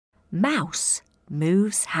Mouse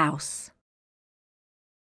moves house.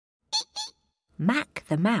 Mack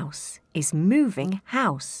the mouse is moving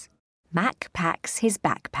house. Mack packs his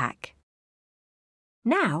backpack.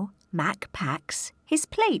 Now Mack packs his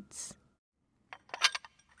plates.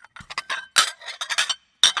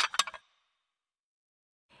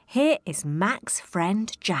 Here is Mack's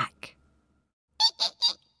friend Jack.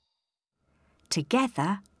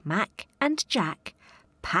 Together, Mack and Jack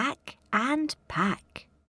pack and pack.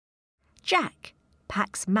 Jack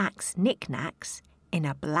packs Mack's knickknacks in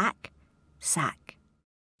a black sack.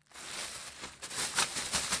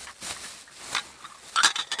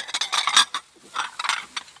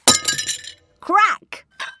 Crack!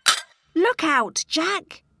 Look out,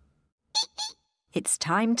 Jack! It's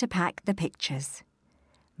time to pack the pictures.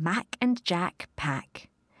 Mack and Jack pack,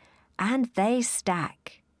 and they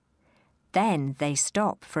stack. Then they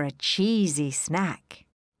stop for a cheesy snack.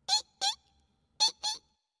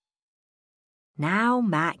 Now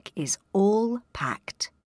Mack is all packed.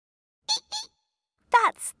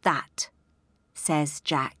 That's that, says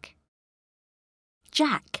Jack.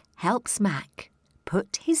 Jack helps Mack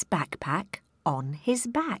put his backpack on his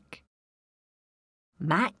back.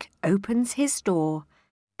 Mack opens his door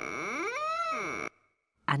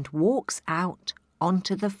and walks out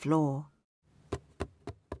onto the floor.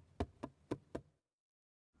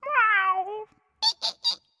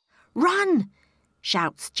 Run!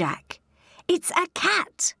 Shouts Jack. It's a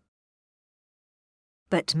cat!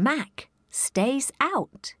 But Mack stays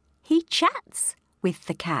out. He chats with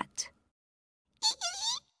the cat.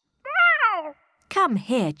 Come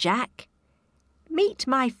here, Jack. Meet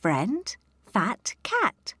my friend, Fat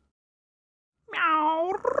Cat.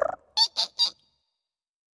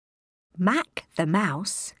 Mack the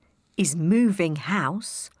mouse is moving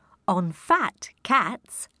house on Fat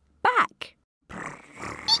Cat's back.